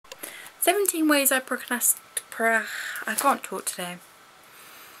17 ways I I can't talk today.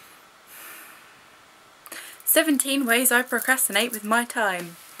 17 ways I procrastinate with my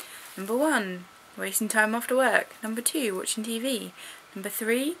time. Number 1, wasting time after work. Number 2, watching TV. Number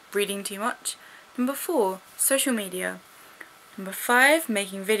 3, reading too much. Number 4, social media. Number 5,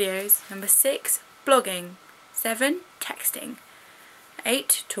 making videos. Number 6, blogging. 7, texting.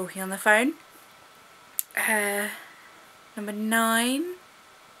 8, talking on the phone. Number 9,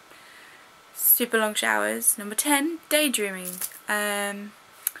 super long showers. Number 10, daydreaming.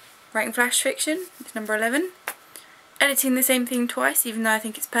 Writing flash fiction is number 11. Editing the same thing twice even though I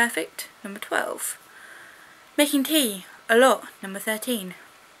think it's perfect, number 12. Making tea, a lot, number 13.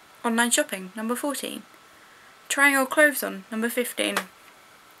 Online shopping, number 14. Trying old clothes on, number 15.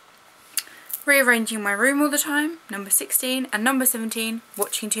 Rearranging my room all the time, number 16. And number 17,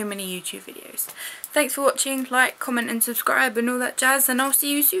 watching too many YouTube videos. Thanks for watching, like, comment and subscribe and all that jazz, and I'll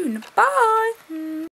see you soon. Bye!